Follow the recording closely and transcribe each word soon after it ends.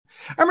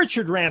I'm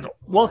Richard Randall.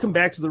 Welcome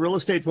back to the Real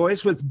Estate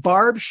Voice with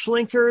Barb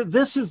Schlinker.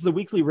 This is the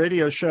weekly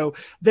radio show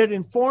that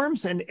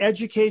informs and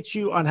educates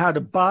you on how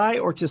to buy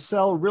or to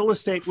sell real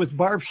estate with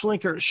Barb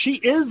Schlinker. She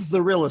is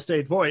the Real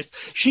Estate Voice.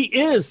 She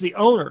is the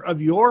owner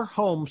of Your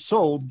Home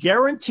Sold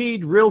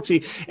Guaranteed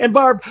Realty. And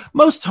Barb,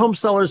 most home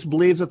sellers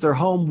believe that their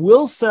home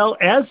will sell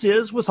as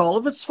is with all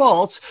of its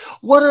faults.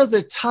 What are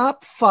the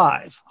top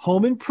 5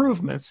 home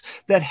improvements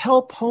that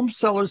help home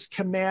sellers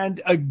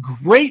command a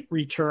great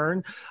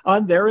return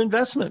on their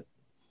investment?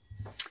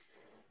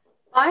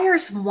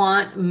 Buyers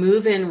want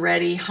move-in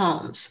ready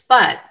homes,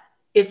 but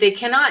if they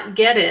cannot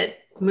get it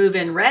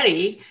move-in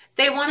ready,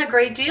 they want a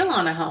great deal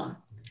on a home.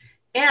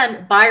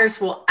 And buyers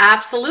will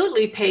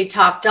absolutely pay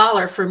top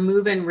dollar for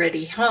move-in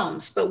ready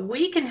homes, but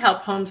we can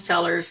help home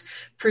sellers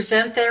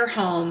present their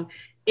home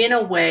in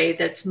a way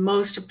that's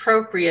most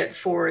appropriate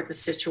for the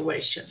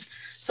situation.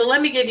 So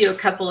let me give you a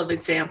couple of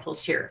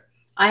examples here.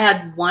 I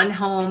had one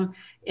home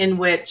in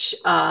which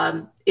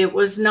it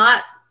was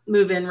not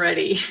move-in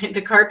ready.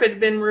 The carpet had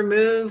been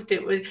removed.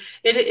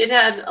 It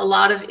had a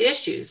lot of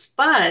issues,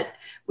 but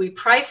we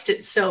priced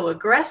it so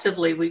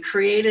aggressively. We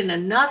created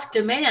enough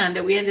demand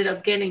that we ended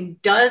up getting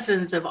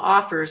dozens of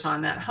offers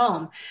on that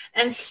home.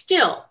 And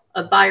still,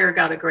 a buyer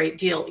got a great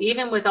deal,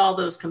 even with all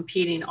those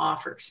competing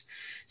offers.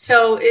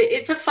 So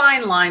it's a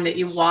fine line that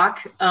you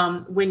walk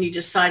when you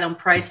decide on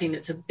pricing.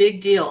 It's a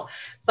big deal.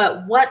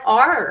 But what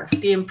are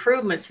the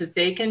improvements that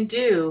they can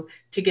do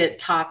to get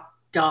top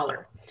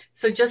dollar?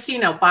 So just so you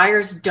know,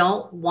 buyers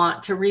don't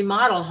want to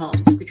remodel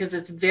homes because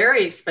it's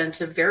very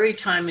expensive, very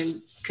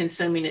time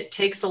consuming. It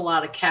takes a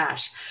lot of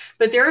cash.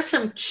 But there are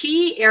some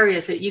key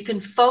areas that you can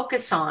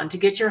focus on to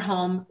get your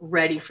home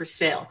ready for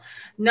sale.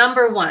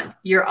 Number 1,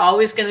 you're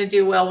always going to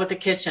do well with the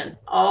kitchen,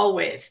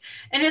 always.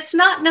 And it's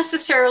not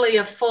necessarily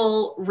a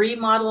full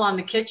remodel on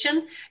the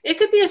kitchen. It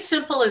could be as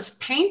simple as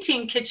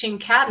painting kitchen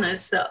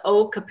cabinets. The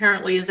oak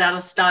apparently is out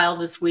of style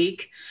this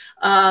week.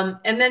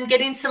 And then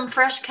getting some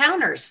fresh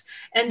counters.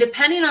 And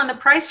depending on the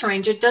price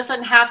range, it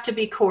doesn't have to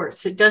be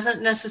quartz. It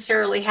doesn't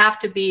necessarily have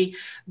to be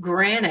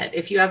granite.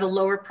 If you have a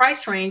lower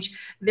price range,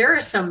 there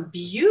are some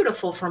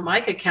beautiful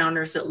Formica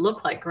counters that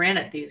look like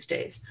granite these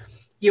days.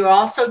 You're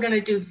also going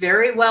to do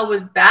very well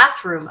with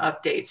bathroom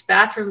updates.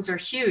 Bathrooms are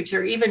huge.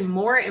 They're even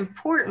more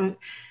important.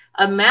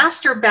 A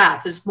master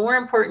bath is more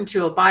important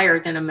to a buyer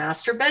than a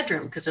master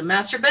bedroom, because a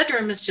master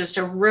bedroom is just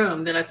a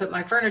room that I put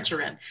my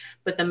furniture in.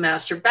 But the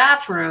master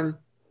bathroom,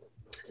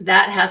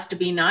 that has to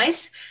be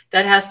nice.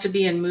 That has to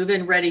be in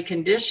move-in ready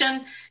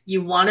condition.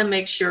 You want to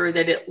make sure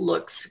that it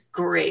looks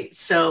great.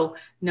 So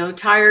no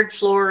tired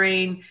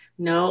flooring,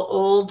 no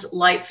old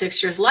light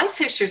fixtures. Light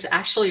fixtures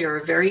actually are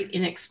a very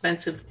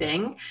inexpensive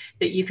thing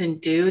that you can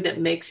do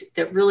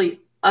that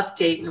really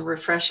update and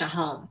refresh a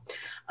home.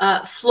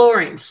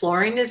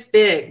 Flooring is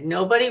big.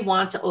 Nobody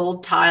wants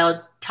old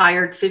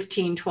tired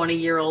 15,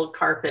 20-year-old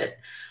carpet.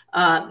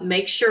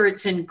 Make sure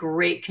it's in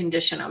great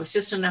condition. I was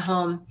just in a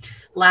home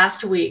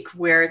last week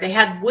where they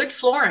had wood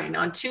flooring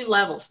on 2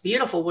 levels,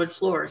 beautiful wood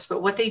floors.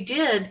 But what they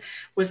did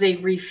was they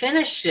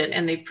refinished it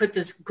and they put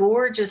this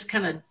gorgeous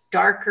kind of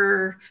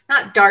darker,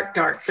 not dark,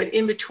 but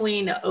in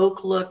between the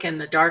oak look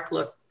and the dark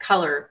look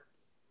color.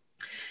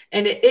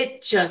 And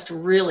it just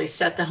really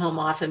set the home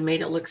off and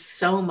made it look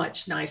so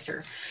much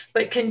nicer.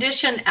 But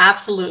condition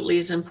absolutely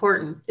is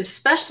important,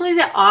 especially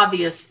the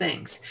obvious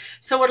things.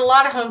 So what a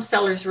lot of home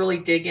sellers really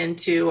dig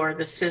into are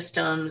the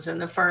systems and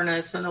the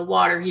furnace and the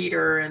water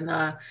heater and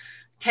the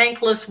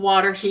tankless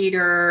water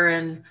heater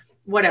and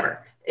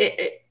whatever.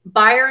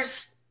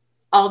 Buyers,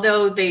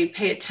 although they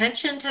pay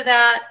attention to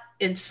that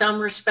in some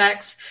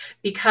respects,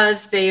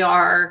 because they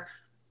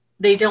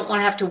don't want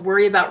to have to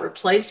worry about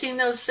replacing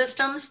those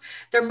systems,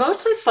 they're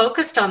mostly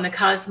focused on the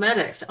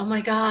cosmetics. Oh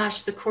my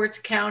gosh, the quartz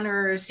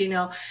counters,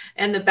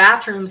 and the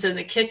bathrooms and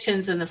the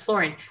kitchens and the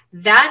flooring.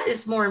 That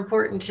is more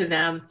important to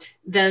them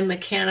than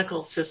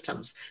mechanical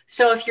systems.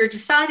 So if you're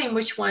deciding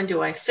which one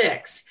do I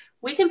fix,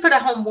 we can put a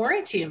home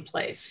warranty in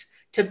place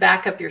to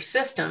back up your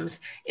systems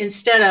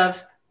instead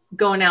of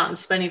going out and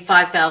spending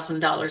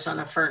 $5,000 on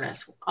a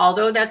furnace.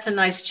 Although that's a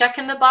nice check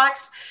in the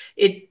box,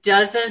 it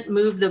doesn't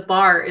move the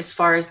bar as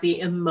far as the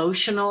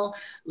emotional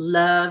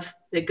love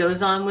that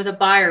goes on with a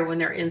buyer when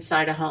they're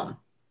inside a home.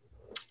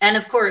 And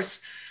of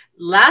course,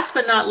 last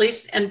but not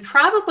least, and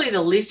probably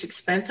the least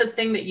expensive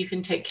thing that you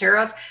can take care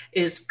of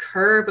is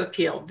curb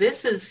appeal.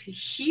 This is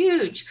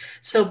huge.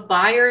 So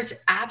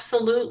buyers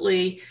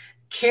absolutely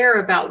care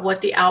about what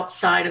the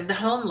outside of the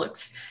home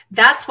looks.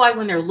 That's why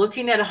when they're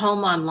looking at a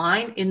home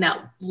online, in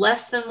that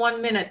less than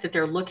 1 minute that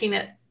they're looking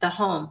at the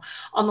home,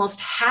 almost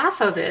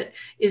half of it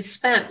is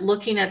spent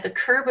looking at the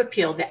curb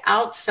appeal, the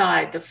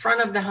outside, the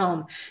front of the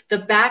home, the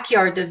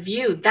backyard, the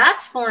view.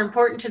 That's more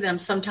important to them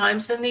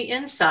sometimes than the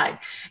inside.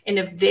 And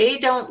if they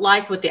don't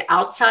like what the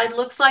outside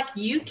looks like,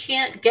 you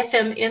can't get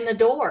them in the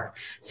door.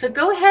 So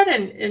go ahead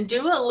and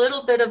do a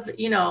little bit of,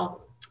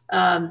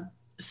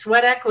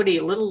 sweat equity,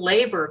 a little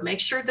labor. Make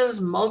sure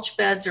those mulch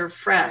beds are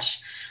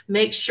fresh.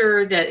 Make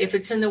sure that if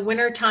it's in the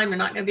wintertime, you're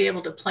not going to be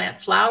able to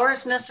plant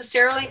flowers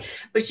necessarily,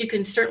 but you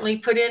can certainly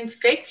put in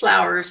fake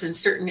flowers in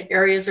certain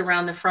areas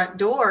around the front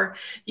door.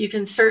 You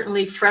can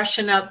certainly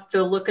freshen up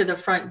the look of the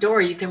front door.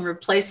 You can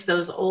replace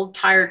those old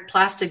tired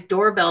plastic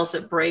doorbells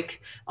that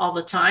break all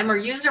the time, or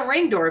use a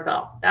Ring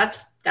doorbell.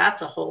 That's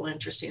a whole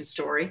interesting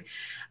story.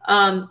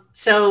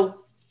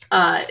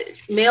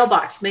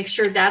 Mailbox, make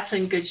sure that's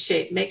in good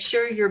shape. Make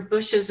sure your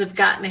bushes have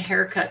gotten a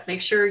haircut.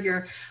 Make sure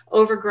your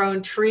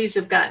overgrown trees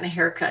have gotten a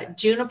haircut.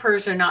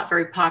 Junipers are not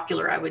very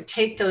popular. I would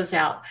take those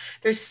out.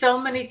 There's so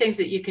many things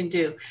that you can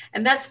do.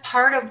 And that's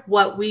part of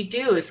what we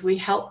do, is we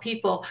help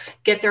people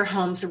get their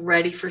homes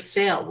ready for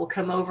sale. We'll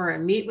come over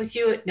and meet with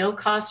you at no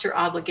cost or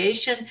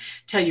obligation,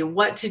 tell you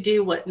what to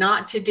do, what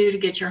not to do to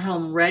get your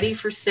home ready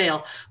for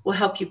sale. We'll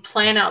help you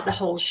plan out the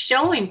whole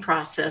showing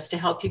process to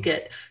help you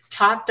get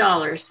top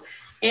dollars.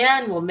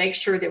 And we'll make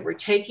sure that we're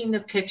taking the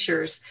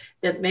pictures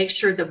that make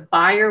sure the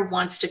buyer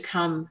wants to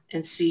come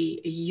and see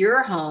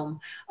your home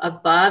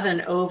above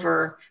and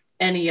over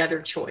any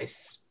other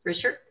choice.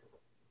 Richard?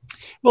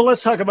 Well,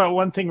 let's talk about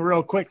one thing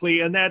real quickly,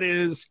 and that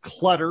is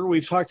clutter.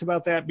 We've talked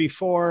about that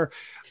before.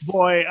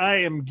 Boy, I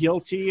am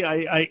guilty.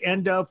 I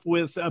end up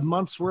with a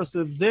month's worth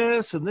of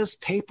this and this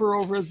paper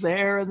over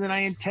there, and then I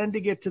intend to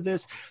get to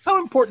this.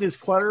 How important is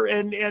clutter,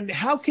 and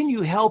how can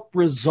you help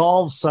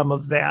resolve some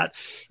of that,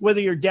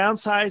 whether you're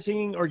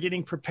downsizing or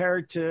getting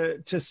prepared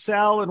to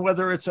sell, and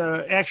whether it's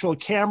an actual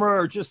camera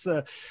or just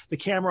the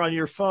camera on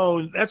your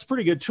phone? That's a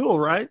pretty good tool,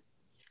 right?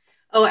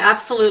 Oh,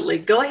 absolutely.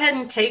 Go ahead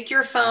and take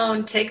your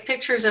phone, take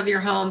pictures of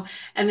your home,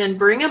 and then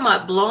bring them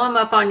up, blow them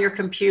up on your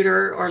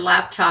computer or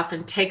laptop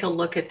and take a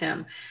look at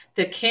them.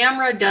 The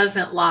camera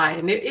doesn't lie,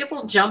 and it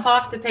will jump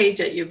off the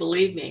page at you,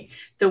 believe me.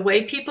 The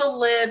way people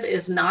live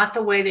is not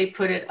the way they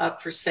put it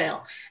up for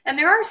sale. And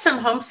there are some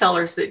home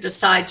sellers that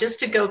decide just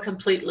to go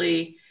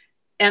completely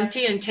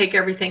empty and take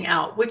everything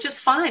out, which is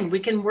fine.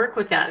 We can work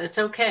with that. It's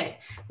okay.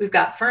 We've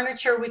got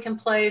furniture we can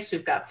place.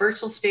 We've got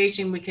virtual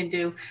staging we can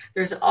do.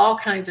 There's all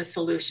kinds of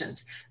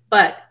solutions.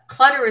 But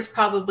clutter is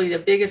probably the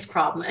biggest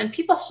problem, and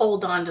people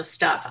hold on to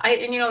stuff.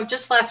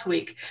 Just last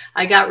week,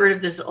 I got rid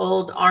of this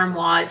old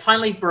armoire. It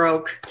finally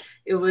broke.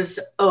 It was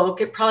oak.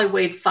 It probably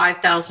weighed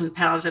 5,000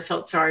 pounds. I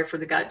felt sorry for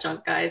the Got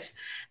Junk guys.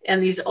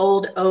 And these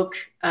old oak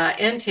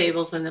end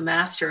tables in the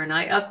master, and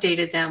I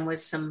updated them with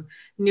some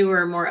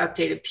newer, more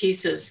updated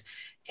pieces.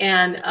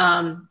 And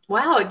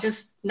wow, it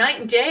just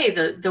night and day,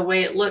 the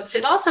way it looks.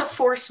 It also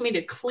forced me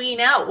to clean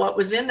out what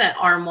was in that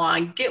armoire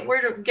and get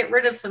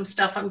rid of some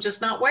stuff I'm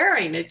just not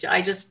wearing.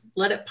 I just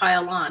let it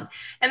pile on.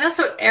 And that's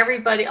what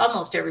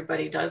almost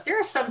everybody does. There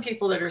are some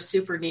people that are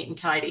super neat and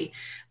tidy,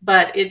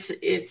 but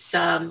it's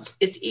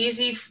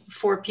easy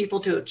for people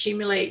to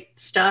accumulate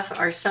stuff.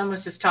 Our son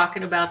was just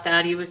talking about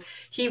that.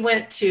 He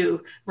went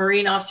to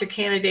Marine Officer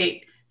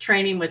Candidate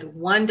training with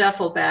one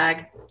duffel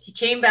bag. He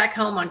came back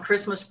home on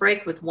Christmas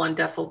break with one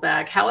duffel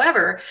bag.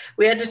 However,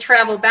 we had to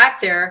travel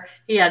back there.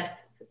 He had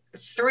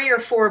 3 or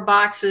 4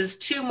 boxes,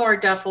 2 more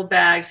duffel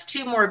bags,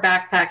 2 more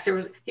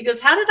backpacks. He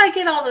goes, how did I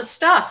get all this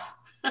stuff?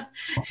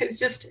 It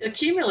just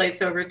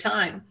accumulates over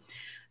time.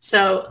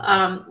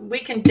 So we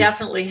can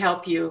definitely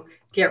help you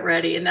get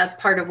ready. And that's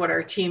part of what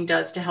our team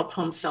does to help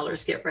home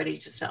sellers get ready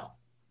to sell.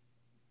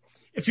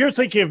 If you're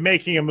thinking of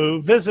making a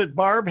move, visit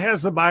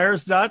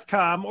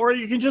barbhasthebuyers.com, or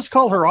you can just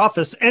call her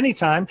office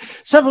anytime,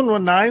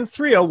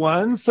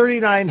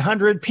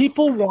 719-301-3900.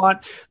 People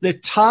want the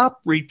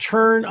top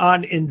return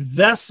on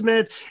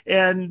investment,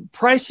 and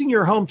pricing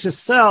your home to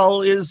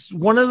sell is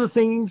one of the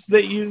things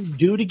that you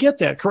do to get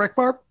that. Correct,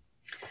 Barb?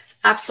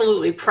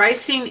 Absolutely.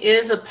 Pricing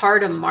is a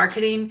part of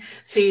marketing,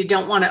 so you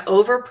don't want to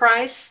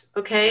overprice,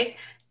 okay?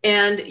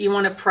 And you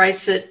want to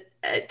price it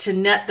to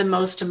net the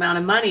most amount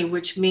of money,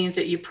 which means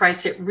that you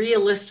price it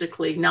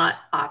realistically, not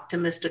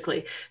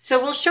optimistically.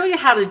 So we'll show you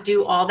how to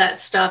do all that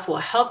stuff. We'll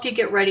help you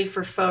get ready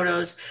for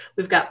photos.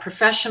 We've got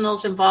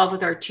professionals involved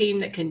with our team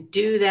that can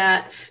do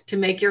that to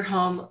make your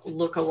home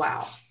look a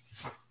wow.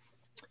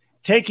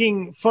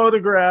 Taking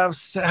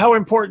photographs, how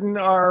important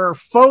are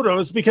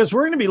photos? Because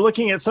we're going to be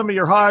looking at some of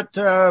your hot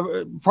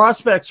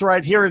prospects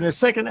right here in a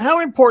second. How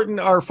important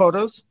are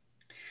photos?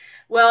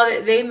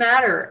 Well, they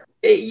matter.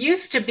 It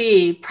used to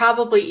be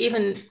probably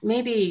even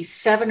maybe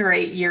 7 or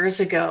 8 years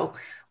ago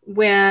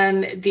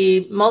when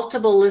the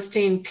multiple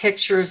listing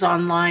pictures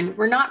online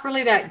were not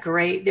really that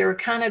great. They were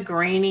kind of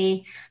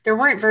grainy. There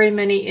weren't very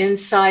many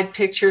inside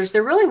pictures.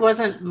 There really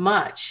wasn't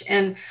much.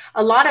 And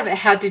a lot of it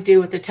had to do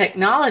with the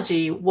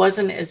technology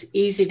wasn't as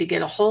easy to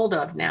get a hold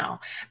of now.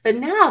 But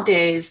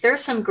nowadays,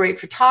 there's some great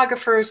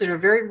photographers that are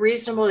very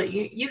reasonable that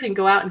you can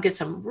go out and get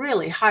some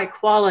really high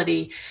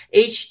quality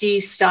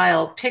HD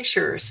style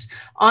pictures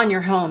on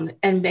your home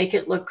and make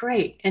it look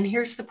great. And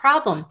here's the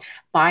problem.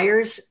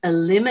 Buyers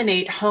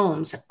eliminate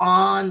homes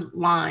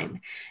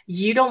online.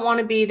 You don't want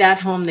to be that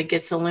home that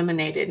gets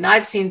eliminated. And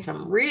I've seen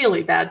some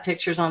really bad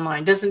pictures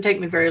online. Doesn't take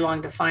me very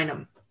long to find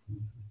them.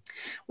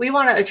 We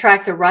want to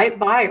attract the right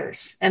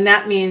buyers. And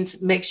that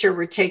means make sure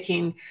we're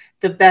taking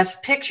the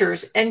best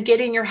pictures and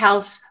getting your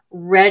house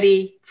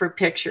ready for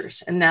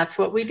pictures. And that's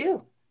what we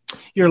do.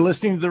 You're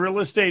listening to The Real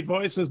Estate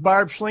Voice with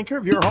Barb Schlinker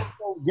of Your Home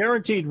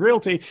Guaranteed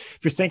Realty. If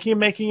you're thinking of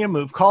making a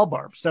move, call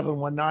Barb,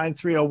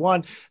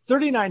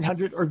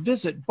 719-301-3900, or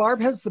visit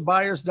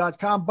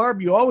barbhasthebuyers.com.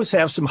 Barb, you always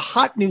have some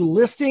hot new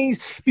listings.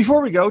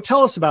 Before we go,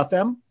 tell us about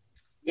them.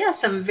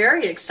 Yes, I'm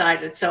very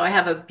excited. So I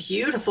have a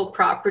beautiful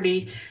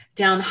property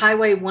down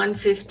Highway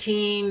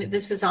 115.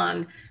 This is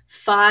on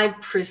 5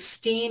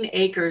 pristine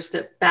acres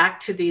that back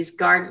to these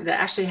that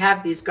actually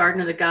have these Garden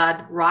of the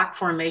God rock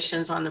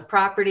formations on the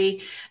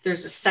property.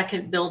 There's a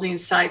second building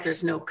site.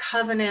 There's no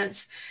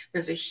covenants.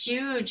 There's a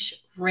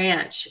huge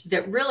ranch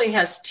that really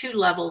has 2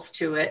 levels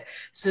to it.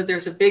 So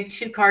there's a big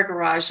 2-car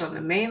garage on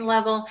the main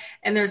level,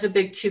 and there's a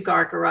big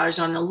 2-car garage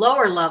on the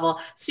lower level.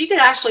 So you could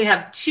actually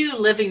have 2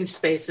 living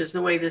spaces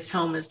the way this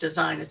home is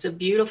designed. It's a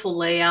beautiful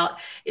layout.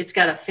 It's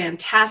got a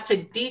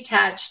fantastic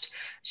detached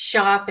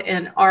shop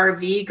and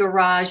RV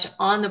garage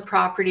on the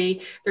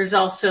property. There's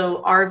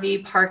also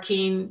RV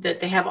parking that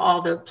they have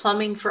all the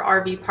plumbing for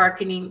RV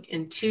parking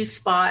in 2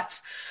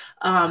 spots.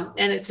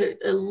 And it's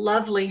a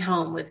lovely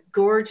home with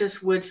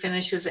gorgeous wood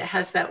finishes. It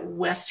has that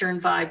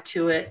Western vibe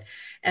to it.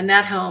 And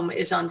that home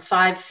is on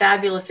 5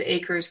 fabulous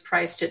acres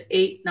priced at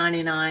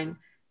 $899.99.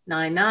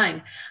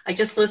 I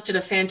just listed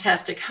a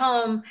fantastic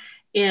home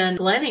in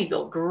Glen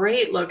Eagle,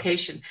 great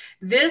location.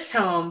 This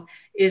home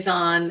is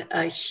on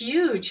a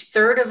huge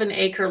 1/3 of an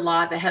acre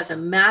lot that has a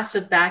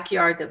massive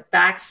backyard that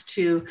backs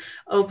to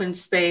open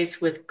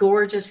space with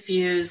gorgeous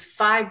views,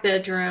 5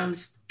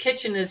 bedrooms,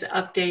 kitchen is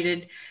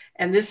updated,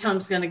 and this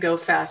home's going to go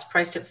fast,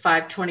 priced at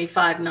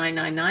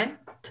 $525,999.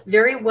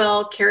 Very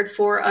well cared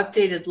for,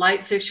 updated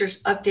light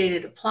fixtures,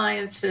 updated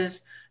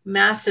appliances,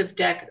 massive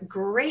deck,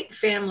 great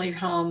family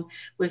home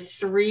with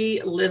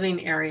 3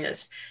 living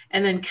areas.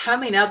 And then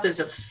coming up is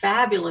a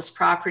fabulous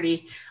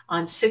property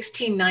on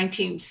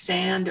 1619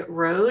 Sand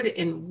Road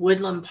in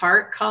Woodland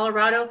Park,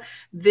 Colorado.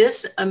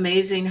 This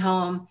amazing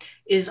home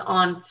is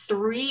on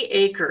 3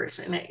 acres,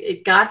 and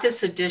it got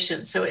this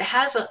addition. So it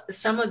has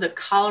some of the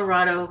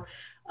Colorado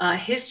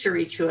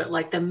history to it,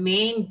 like the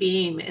main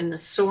beam in the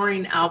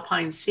soaring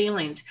alpine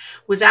ceilings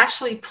was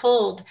actually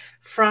pulled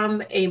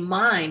from a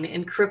mine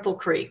in Cripple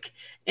Creek.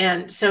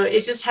 And so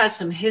it just has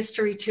some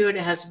history to it.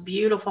 It has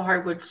beautiful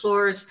hardwood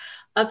floors,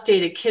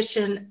 updated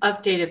kitchen,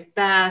 updated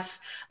baths,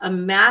 a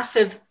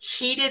massive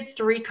heated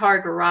 3-car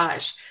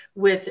garage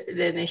with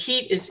the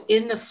heat is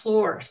in the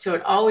floor. So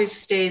it always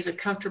stays a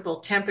comfortable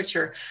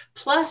temperature.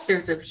 Plus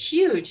there's a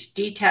huge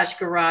detached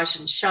garage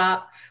and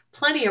shop,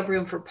 plenty of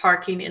room for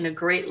parking in a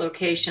great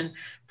location,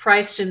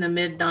 priced in the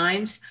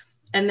mid-9s.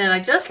 And then I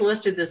just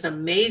listed this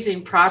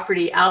amazing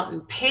property out in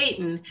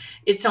Peyton.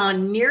 It's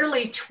on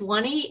nearly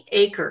 20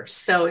 acres.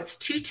 So it's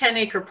 2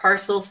 10-acre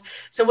parcels.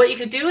 So what you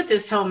could do with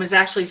this home is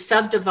actually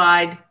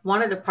subdivide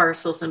one of the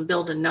parcels and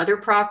build another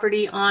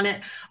property on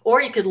it.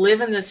 Or you could live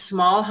in this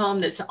small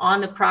home that's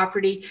on the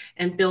property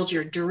and build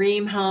your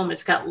dream home.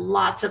 It's got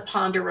lots of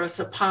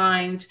ponderosa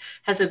pines,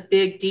 has a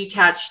big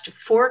detached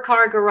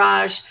 4-car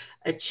garage,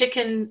 a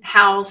chicken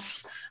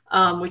house,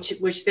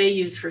 which they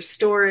use for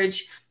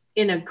storage,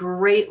 in a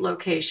great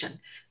location.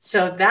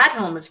 So that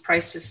home is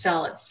priced to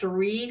sell at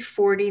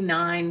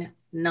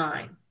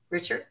 $349,900.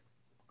 Richard?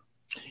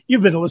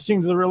 You've been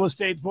listening to The Real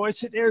Estate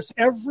Voice. It airs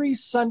every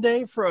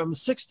Sunday from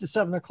 6 to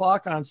 7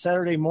 o'clock on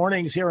Saturday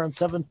mornings here on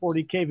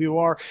 740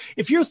 KVOR.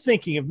 If you're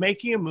thinking of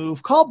making a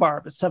move, call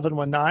Barb at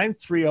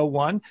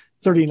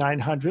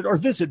 719-301-3900 or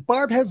visit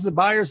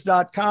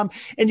barbhasthebuyers.com,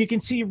 and you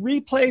can see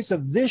replays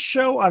of this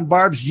show on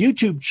Barb's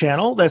YouTube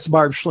channel, that's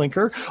Barb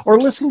Schlinker, or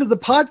listen to the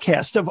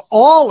podcast of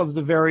all of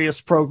the various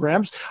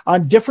programs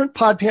on different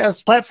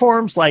podcast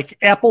platforms like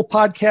Apple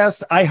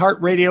Podcasts,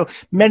 iHeartRadio,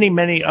 many,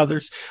 many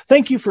others.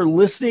 Thank you for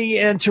listening,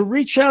 and to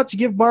reach out to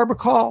give Barb a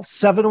call,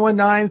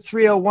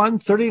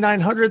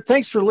 719-301-3900.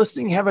 Thanks for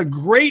listening. Have a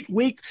great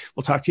week.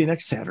 We'll talk to you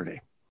next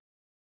Saturday.